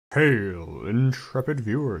Hail, intrepid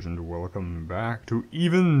viewers, and welcome back to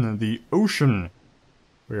Even the Ocean.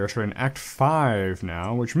 We are starting Act 5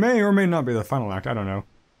 now, which may or may not be the final act, I don't know.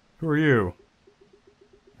 Who are you?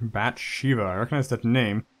 Bathsheba, I recognize that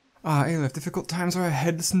name. Aliph, difficult times are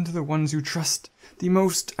ahead. Listen to the ones you trust the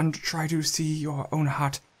most, and try to see your own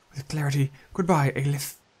heart with clarity. Goodbye,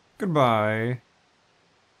 Aliph. Goodbye.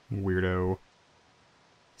 Weirdo.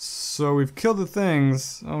 So we've killed the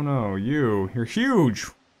things. Oh no, you're huge!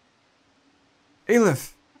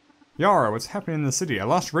 Aliph! Yara, what's happening in the city? I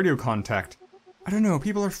lost radio contact. I don't know,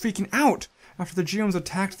 people are freaking out! After the Geomes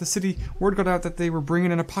attacked the city, word got out that they were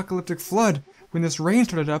bringing an apocalyptic flood. When this rain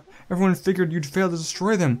started up, everyone figured you'd fail to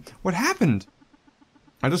destroy them. What happened?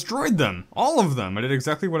 I destroyed them! All of them! I did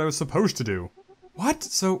exactly what I was supposed to do. What?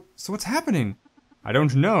 So what's happening? I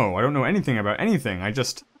don't know. I don't know anything about anything. I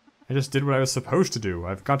just did what I was supposed to do.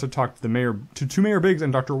 I've got to talk to to Mayor Biggs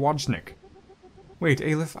and Dr. Wojcik. Wait,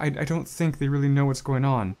 Aliph, I don't think they really know what's going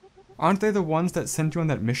on. Aren't they the ones that sent you on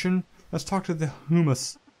that mission? Let's talk to the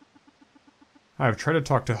Hummus. I've tried to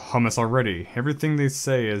talk to Hummus already. Everything they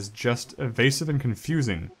say is just evasive and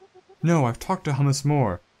confusing. No, I've talked to Hummus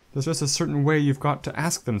more. There's just a certain way you've got to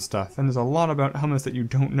ask them stuff, and there's a lot about Hummus that you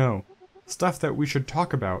don't know. Stuff that we should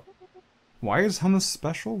talk about. Why is Hummus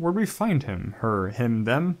special? Where'd we find him? Her, him,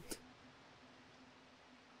 them?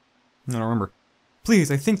 I don't remember.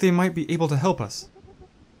 Please, I think they might be able to help us.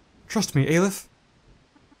 Trust me, Aliph.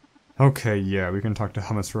 Okay, yeah, we can talk to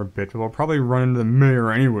Hummus for a bit, but we'll probably run into the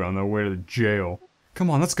mayor anyway on the way to the jail. Come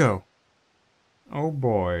on, let's go. Oh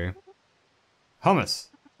boy. Hummus!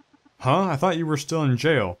 Huh? I thought you were still in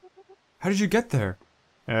jail. How did you get there?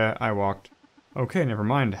 I walked. Okay, never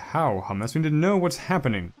mind how, Hummus. We need to know what's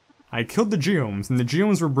happening. I killed the Geomes, and the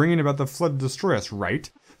Geomes were bringing about the flood to destroy us, right?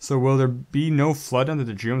 So will there be no flood now that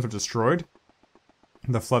the Geomes are destroyed?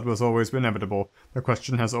 The flood was always inevitable. The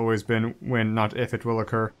question has always been when, not if, it will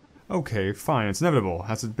occur. Okay, fine, it's inevitable.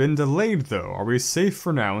 Has it been delayed, though? Are we safe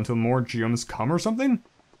for now until more Geomes come or something?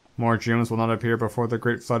 More Geomes will not appear before the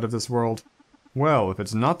great flood of this world. Well, if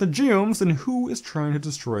it's not the Geomes, then who is trying to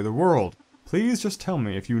destroy the world? Please just tell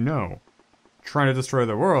me if you know. Trying to destroy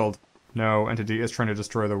the world? No, entity is trying to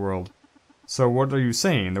destroy the world. So what are you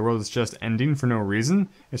saying? The world is just ending for no reason?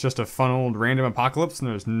 It's just a fun old random apocalypse and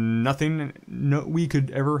there's nothing we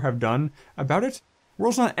could ever have done about it? The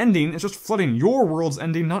world's not ending, it's just flooding. Your world's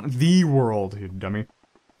ending, not the world, you dummy.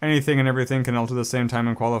 Anything and everything can alter the same time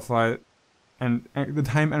and qualify and the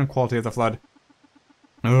time and quality of the flood.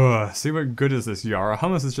 Ugh, see what good is this, Yara?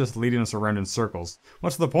 Hummus is just leading us around in circles.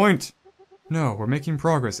 What's the point? No, we're making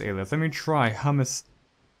progress, Aliph. Let me try. Hummus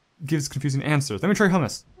gives confusing answers. Let me try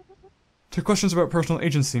Hummus. To questions about personal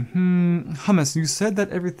agency. Hummus, you said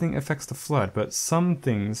that everything affects the flood, but some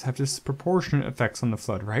things have disproportionate effects on the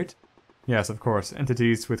flood, right? Yes, of course.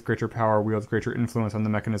 Entities with greater power wield greater influence on the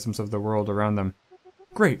mechanisms of the world around them.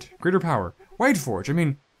 Great. Greater power. Whiteforge. I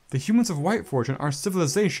mean, the humans of Whiteforge and our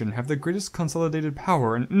civilization have the greatest consolidated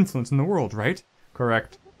power and influence in the world, right?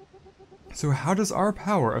 Correct. So how does our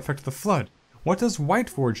power affect the flood? What does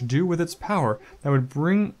Whiteforge do with its power that would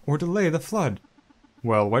bring or delay the flood?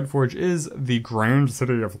 Well, Whiteforge is the grand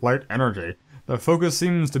city of light energy. The focus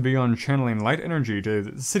seems to be on channeling light energy to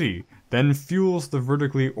the city, then fuels the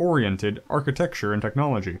vertically oriented architecture and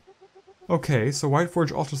technology. Okay, so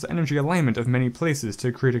Whiteforge alters the energy alignment of many places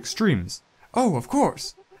to create extremes. Oh, of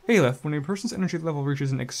course! Aliph, when a person's energy level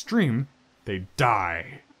reaches an extreme, they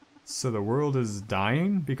die. So the world is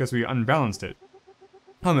dying because we unbalanced it.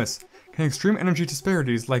 Hummus, can extreme energy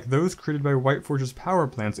disparities like those created by Whiteforge's power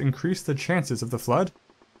plants increase the chances of the flood?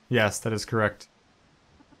 Yes, that is correct.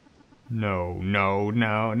 No,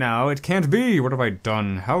 it can't be! What have I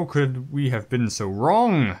done? How could we have been so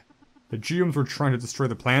wrong? The Geomes were trying to destroy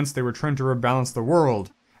the plants, they were trying to rebalance the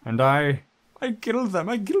world. And I killed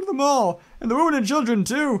them all! And the women and children,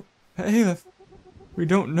 too! Aliph, we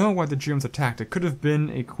don't know why the Geomes attacked. It could have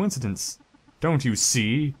been a coincidence. Don't you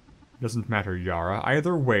see? It doesn't matter, Yara.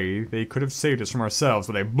 Either way, they could have saved us from ourselves,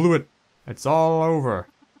 but they blew it. It's all over.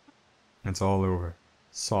 It's all over.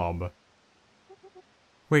 Sob.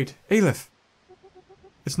 Wait, Aliph!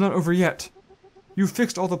 It's not over yet. You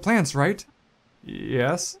fixed all the plants, right?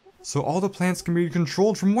 Yes. So all the plants can be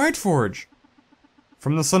controlled from Whiteforge!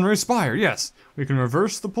 From the sunrise spire, yes. We can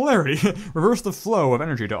reverse the polarity, reverse the flow of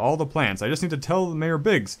energy to all the plants. I just need to tell Mayor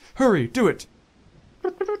Biggs. Hurry, do it!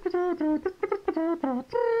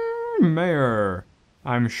 Mayor,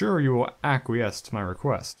 I'm sure you will acquiesce to my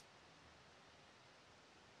request.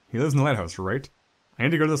 He lives in the lighthouse, right? I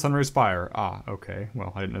need to go to the sunrise spire. Ah, okay.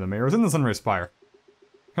 Well, I didn't know the mayor was in the sunrise spire.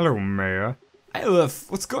 Hello, Mayor. Aliph,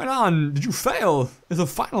 what's going on? Did you fail? Is the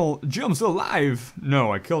final geom still alive?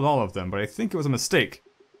 No, I killed all of them, but I think it was a mistake.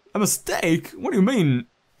 A mistake? What do you mean?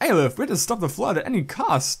 Aliph, we had to stop the flood at any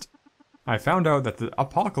cost. I found out that the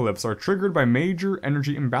apocalypse are triggered by major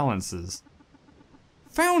energy imbalances.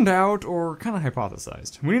 Found out, or kind of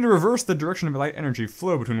hypothesized. We need to reverse the direction of light energy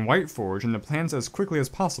flow between Whiteforge and the planets as quickly as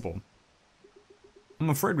possible. I'm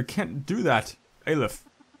afraid we can't do that, Aliph.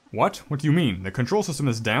 What? What do you mean? The control system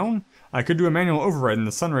is down? I could do a manual override in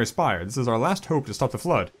the Sunray Spire. This is our last hope to stop the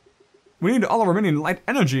flood. We need all of our remaining light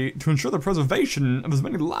energy to ensure the preservation of as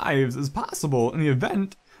many lives as possible in the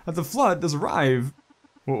event that the flood does arrive.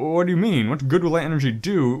 What do you mean? What good will light energy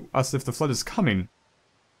do us if the flood is coming?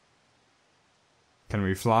 Can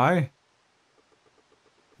we fly?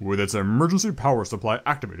 With its emergency power supply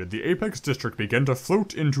activated, the Apex District began to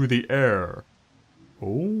float into the air.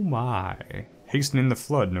 Oh my. Hastening the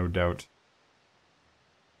flood, no doubt.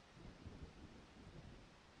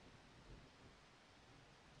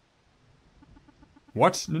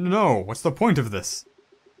 What? No, what's the point of this?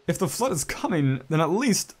 If the flood is coming, then at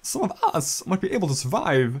least some of us might be able to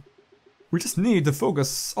survive. We just need to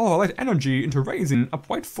focus all our light energy into raising up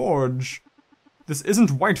Whiteforge. This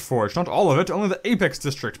isn't Whiteforge, not all of it, only the Apex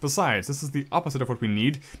District. Besides, this is the opposite of what we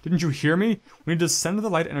need. Didn't you hear me? We need to send the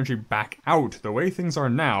light energy back out. The way things are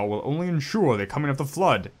now will only ensure the coming of the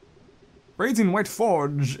flood. Raising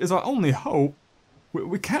Whiteforge is our only hope.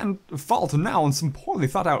 We can't fault now on some poorly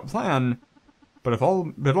thought out plan. But it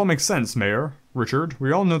all makes sense, Mayor. Richard,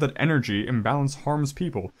 we all know that energy imbalance harms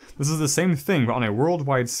people. This is the same thing, but on a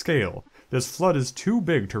worldwide scale. This flood is too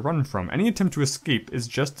big to run from. Any attempt to escape is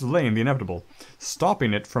just delaying the inevitable.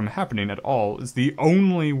 Stopping it from happening at all is the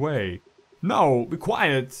only way. No, be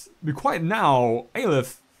quiet. Be quiet now.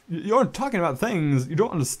 Aliph, you're talking about things you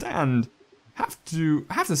don't understand. Have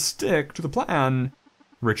to stick to the plan.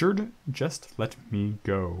 Richard, just let me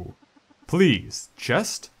go. Please,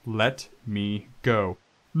 just let me go.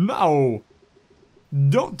 No!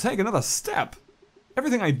 Don't take another step.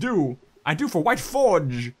 Everything I do for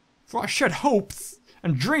Whiteforge. For our shared hopes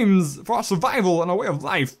and dreams, for our survival and our way of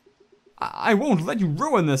life. I won't let you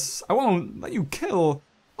ruin this. I won't let you kill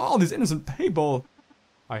all these innocent people.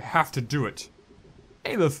 I have to do it.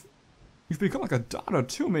 Aliph, you've become like a daughter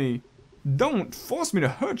to me. Don't force me to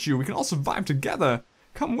hurt you. We can all survive together.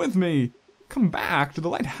 Come with me. Come back to the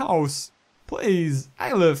lighthouse. Please,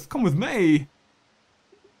 Aliph, come with me.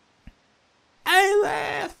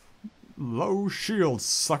 Aliph! Low shield,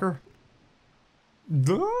 sucker.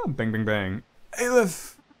 Duh, bang, bang, bang.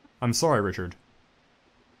 Aliph! I'm sorry, Richard.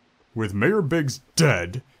 With Mayor Biggs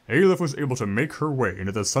dead, Aliph was able to make her way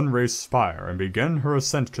into the Sunray Spire and begin her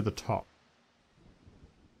ascent to the top.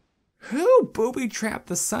 Who booby-trapped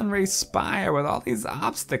the Sunray Spire with all these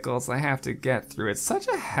obstacles I have to get through? It's such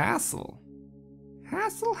a hassle.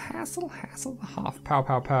 Hassle, hassle, hassle the Hoff. Pow,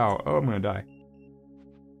 pow, pow. Oh, I'm gonna die.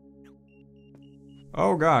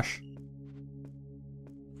 Oh, gosh.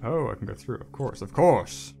 Oh, I can go through. Of course, of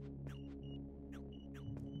course.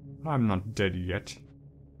 I'm not dead yet.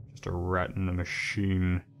 Just a rat in the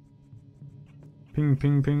machine. Ping,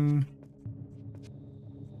 ping, ping.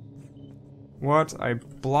 What? I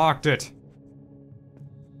blocked it.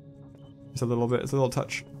 It's a little bit, it's a little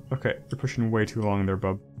touch. Okay, you're pushing way too long there,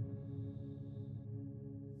 bub.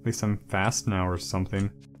 At least I'm fast now or something.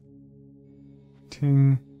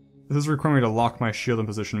 Ting. This is requiring me to lock my shield in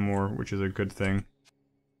position more, which is a good thing.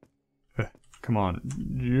 Come on.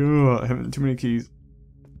 I have too many keys.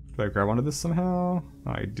 Do I grab onto this somehow?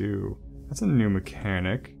 I do. That's a new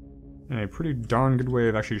mechanic. And a pretty darn good way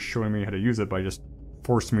of actually showing me how to use it by just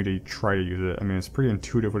forcing me to try to use it. I mean, it's pretty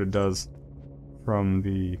intuitive what it does from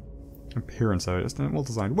the appearance of it. It's well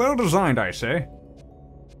designed. Well designed, I say!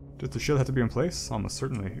 Does the shield have to be in place? Almost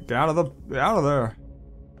certainly. Get out of there!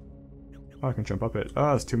 Oh, I can jump up it.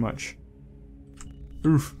 Oh, that's too much.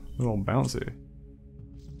 Oof. A little bouncy.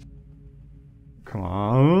 Come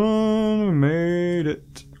on, we made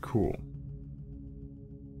it. Cool.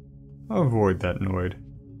 Avoid that Noid.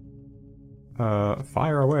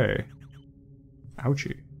 Fire away.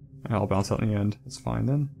 Ouchie. I'll bounce out in the end. That's fine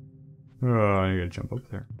then. Oh, I gotta jump up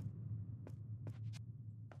there.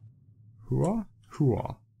 Hooah?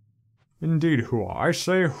 Hooah. Indeed, hooah. I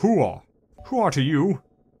say hooah. Hooah to you.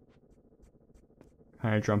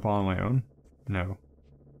 Can I jump on my own? No.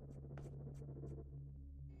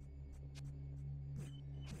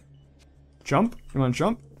 Jump? You wanna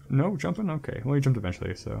jump? No, jumping? Okay. Well, you jumped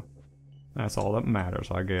eventually, so that's all that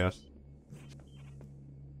matters, I guess.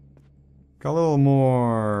 Got a little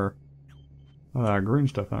more green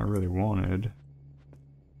stuff than I really wanted.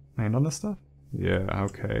 Land on this stuff? Yeah,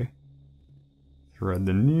 okay. Thread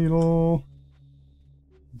the needle.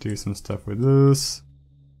 do some stuff with this.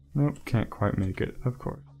 Nope, can't quite make it, of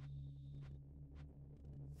course.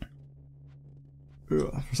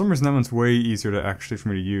 Ugh. For some reason that one's way easier to actually for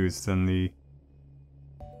me to use than the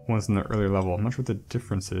ones in the earlier level. I'm not sure what the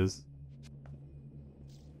difference is.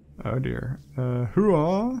 Oh dear.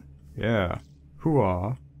 Hooah! Yeah.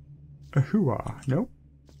 Hooah. Hooah. Nope.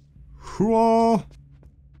 Hooah!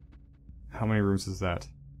 How many rooms is that?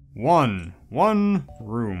 One! One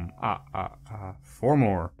room. 4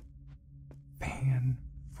 more.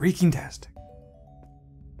 Fan-freaking-tastic.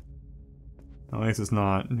 At least it's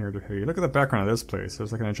not near to heavy. Look at the background of this place.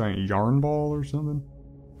 There's like a giant yarn ball or something.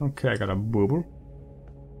 Okay, I got a bubble.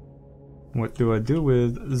 What do I do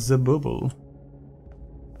with the bubble?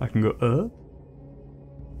 I can go up.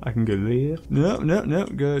 I can go left. No, no, no.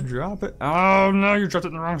 Go drop it. Oh, no, you dropped it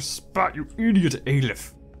in the wrong spot, you idiot,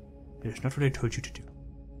 Aliph. It's not what I told you to do.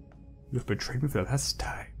 You have betrayed me for the last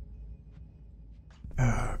time.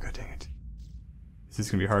 Oh, god dang it. This is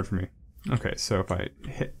gonna be hard for me. Okay, so if I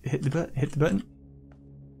hit the button, hit the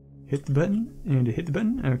button, and hit the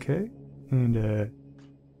button, okay, and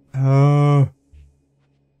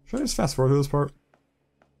should I just fast forward through this part?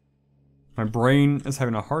 My brain is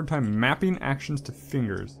having a hard time mapping actions to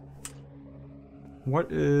fingers.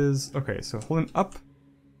 What is, okay, so holding up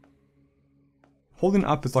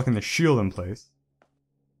is locking the shield in place.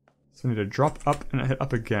 So I need to drop up and hit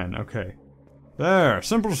up again, okay. There,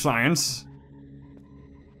 simple science.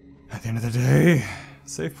 At the end of the day,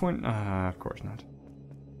 save point? Of course not.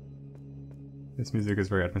 This music is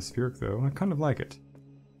very atmospheric, though. I kind of like it.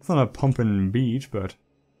 It's not a pumping beat, but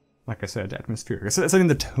like I said, atmospheric. It's setting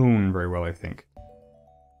the tone very well, I think.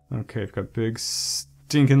 Okay, I've got big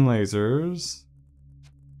stinking lasers.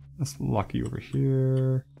 Let's lock you over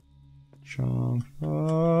here. Jump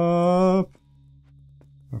up.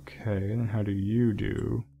 Okay, and how do you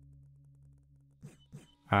do?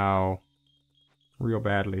 Ow. Real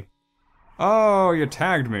badly. Oh, you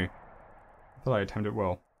tagged me. I thought I timed it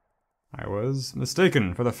well. I was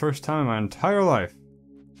mistaken for the first time in my entire life.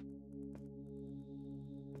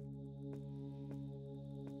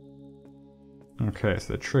 Okay,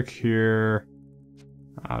 so the trick here...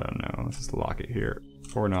 I don't know, let's just lock it here.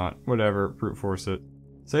 Or not, whatever, brute force it.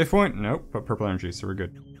 Save point? Nope, but purple energy, so we're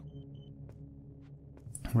good.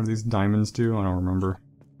 What do these diamonds do? I don't remember.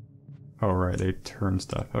 Oh right, they turn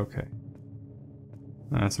stuff, okay.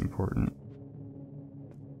 That's important.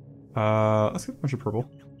 Let's get a bunch of purple.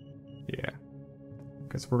 Yeah.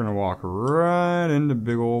 Okay, so we're gonna walk right into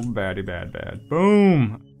big old baddie bad.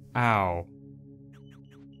 Boom! Ow.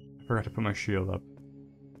 I forgot to put my shield up.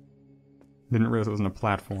 Didn't realize it wasn't a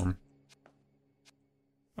platform.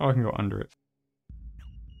 Oh, I can go under it.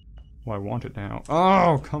 Well, I want it now.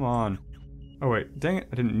 Oh, come on. Oh wait, dang it,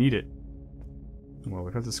 I didn't need it. Well,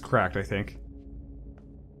 we've got this cracked, I think.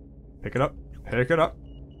 Pick it up. Pick it up.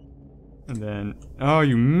 And then... Oh,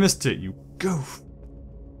 you missed it, you goof!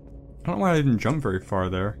 I don't know why I didn't jump very far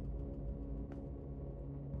there.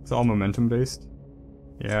 It's all momentum based?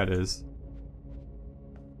 Yeah, it is.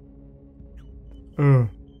 Ugh.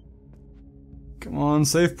 Come on,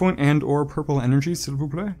 save point and or purple energy, s'il vous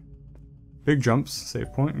plaît. Big jumps,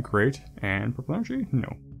 save point, great. And purple energy?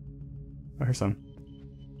 No. Oh, here's some.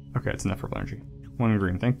 Okay, it's enough purple energy. 1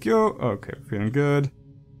 green, thank you. Okay, feeling good.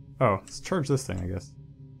 Oh, let's charge this thing, I guess.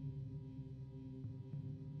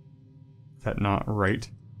 Is that not right?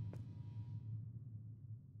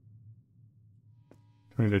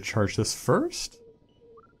 Do I need to charge this first?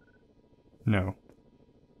 No.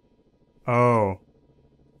 Oh.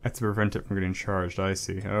 That's to prevent it from getting charged, I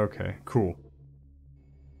see. Okay, cool.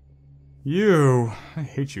 You! I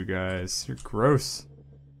hate you guys. You're gross.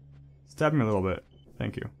 Stab me a little bit.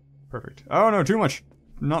 Thank you. Perfect. Oh no, too much!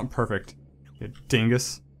 Not perfect. You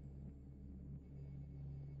dingus.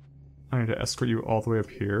 I need to escort you all the way up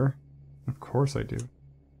here. Of course I do.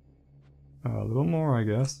 A little more, I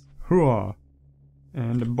guess. Hooah!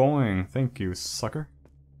 And boing. Thank you, sucker.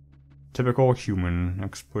 Typical human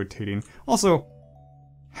exploitating. Also,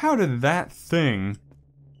 how did that thing...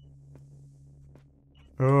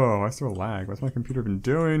 Oh, I still lag. What's my computer been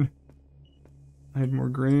doing? I need more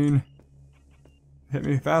green. Hit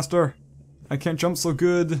me faster. I can't jump so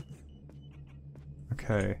good.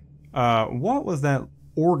 Okay. What was that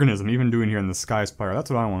organism even doing here in the Sky Spire? That's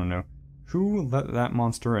what I want to know. Who let that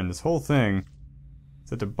monster in? This whole thing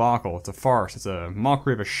is a debacle. It's a farce. It's a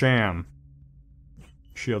mockery of a sham.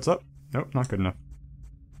 Shields up. Nope, not good enough.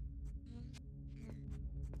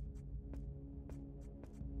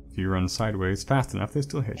 If you run sideways fast enough, they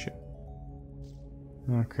still hit you.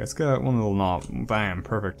 Okay, let's get one little knob. Bam,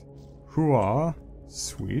 perfect. Hooah.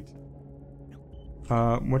 Sweet.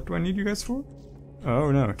 What do I need you guys for?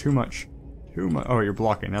 Oh no, too much. Too much. Oh, you're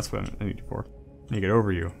blocking. That's what I need you for. I need to get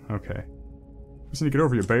over you. Okay. Just need to get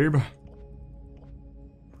over you, babe.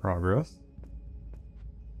 Progress.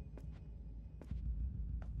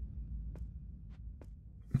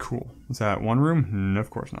 Cool. Is that one room? No, of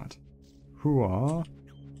course not. Hooah.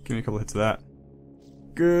 Give me a couple hits of that.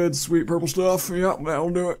 Good, sweet purple stuff. Yep, that'll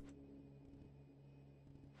do it.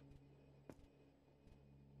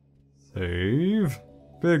 Save.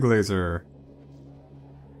 Big laser.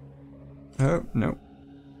 Oh, nope.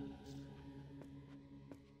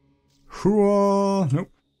 Hooah! Nope.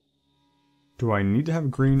 Do I need to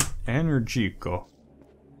have green energico?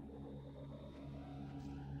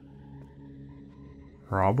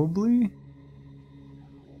 Probably?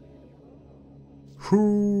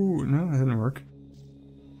 Whoo! No, that didn't work.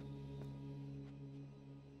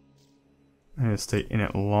 I need to stay in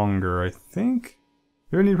it longer, I think.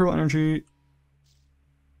 Do I need purple energy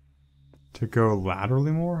to go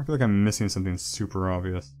laterally more? I feel like I'm missing something super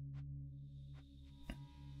obvious.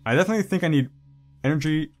 I definitely think I need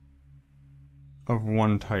energy of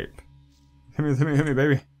one type. Hit me, hit me, hit me,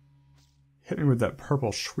 baby. Hit me with that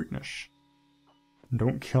purple sweetness.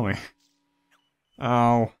 Don't kill me.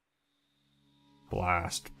 Ow.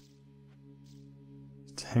 Blast.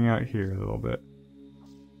 Just hang out here a little bit.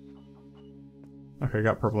 Okay,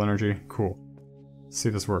 got purple energy. Cool. Let's see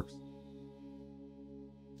if this works.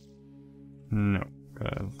 No.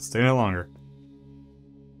 Gotta stay in it longer.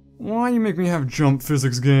 Why you make me have jump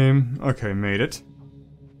physics game? Okay, made it.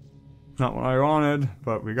 Not what I wanted,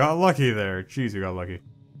 but we got lucky there. Jeez, we got lucky.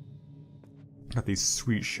 Got these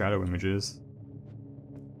sweet shadow images.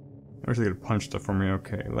 I wish they could punch stuff for me.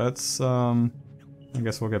 Okay, let's, I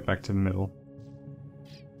guess we'll get back to the middle.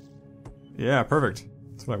 Yeah, perfect.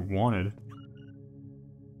 That's what I wanted.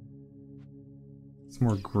 It's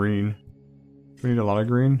more green. Do we need a lot of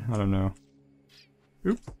green? I don't know.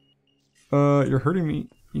 Oop. You're hurting me.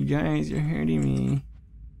 You guys, you're hurting me.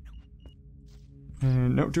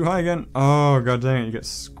 And nope, too high again. Oh, god dang it, you get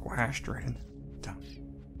squashed right in there.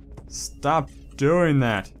 Stop doing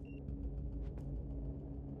that.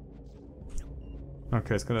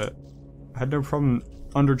 Okay, it's gonna... I had no problem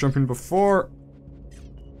under jumping before.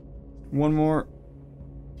 One more.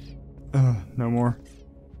 No more.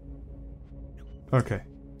 Okay.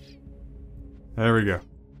 There we go.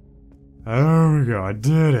 There we go, I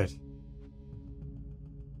did it.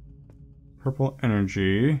 Purple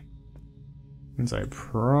energy. Means I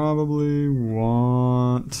probably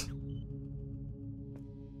want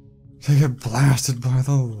to get blasted by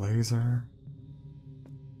the laser.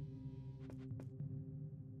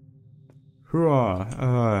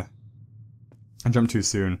 Hooah! I jumped too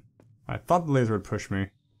soon. I thought the laser would push me.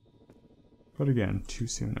 But again, too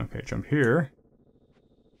soon. Okay, jump here.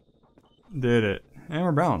 Did it. And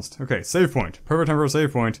we're balanced. Okay, save point. Perfect time for a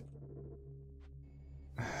save point.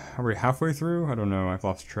 Are we halfway through? I don't know, I've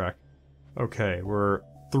lost track. Okay, we're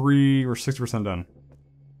 60% done.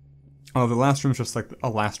 Oh, the last room's just like a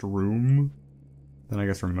last room. Then I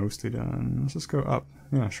guess we're mostly done. Let's just go up.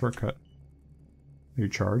 Yeah, shortcut. Are you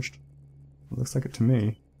charged? It looks like it to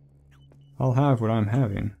me. I'll have what I'm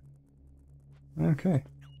having. Okay.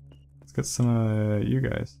 Let's get some of you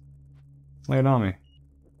guys. Lay it on me.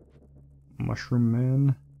 Mushroom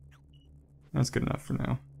Man. That's good enough for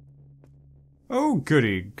now. Oh,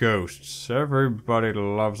 goody ghosts. Everybody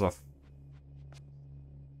loves a...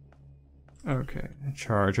 Okay.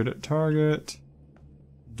 Charge it at target.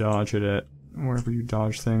 Dodge it at wherever you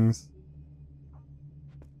dodge things.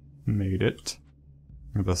 Made it.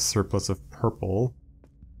 With a surplus of purple.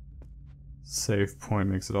 Save point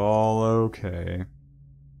makes it all okay.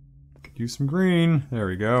 Could use some green. There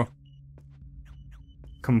we go.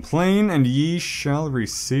 Complain and ye shall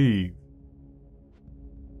receive.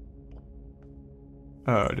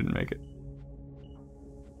 Oh, I didn't make it.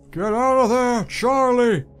 Get out of there,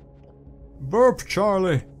 Charlie! Burp,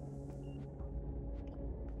 Charlie!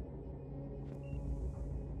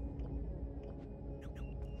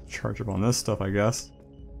 Charge up on this stuff, I guess.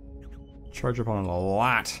 Charge up on it a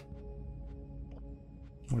lot.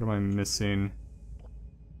 What am I missing?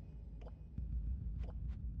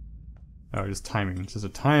 Oh, just timing. It's just a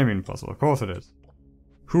timing puzzle. Of course it is.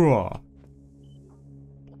 Hooah!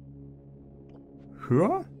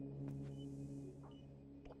 Hooah?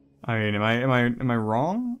 I mean, am I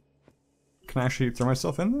wrong? Can I actually throw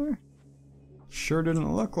myself in there? Sure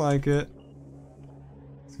didn't look like it.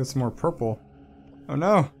 Let's get some more purple. Oh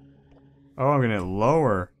no! Oh, I'm gonna get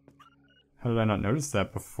lower. How did I not notice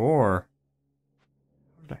that before?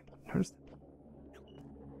 How did I notice that?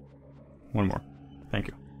 One more. Thank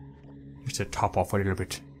you. Just to top off a little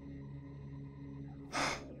bit.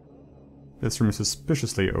 This room is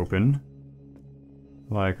suspiciously open.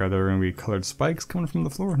 Like, are there gonna be colored spikes coming from the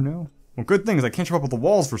floor? No. Well, good thing is I can't jump up the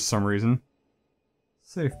walls for some reason.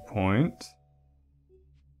 Save point.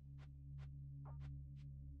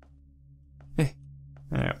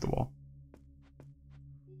 Up the wall.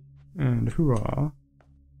 And hooah.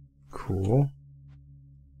 Cool.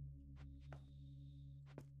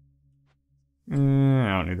 I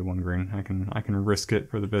don't need the one green. I can risk it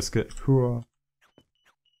for the biscuit. Hooah.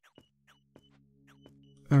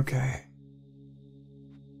 Okay.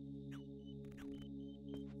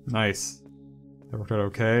 Nice. That worked out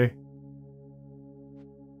okay.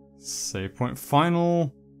 Save point.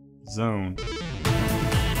 Final zone.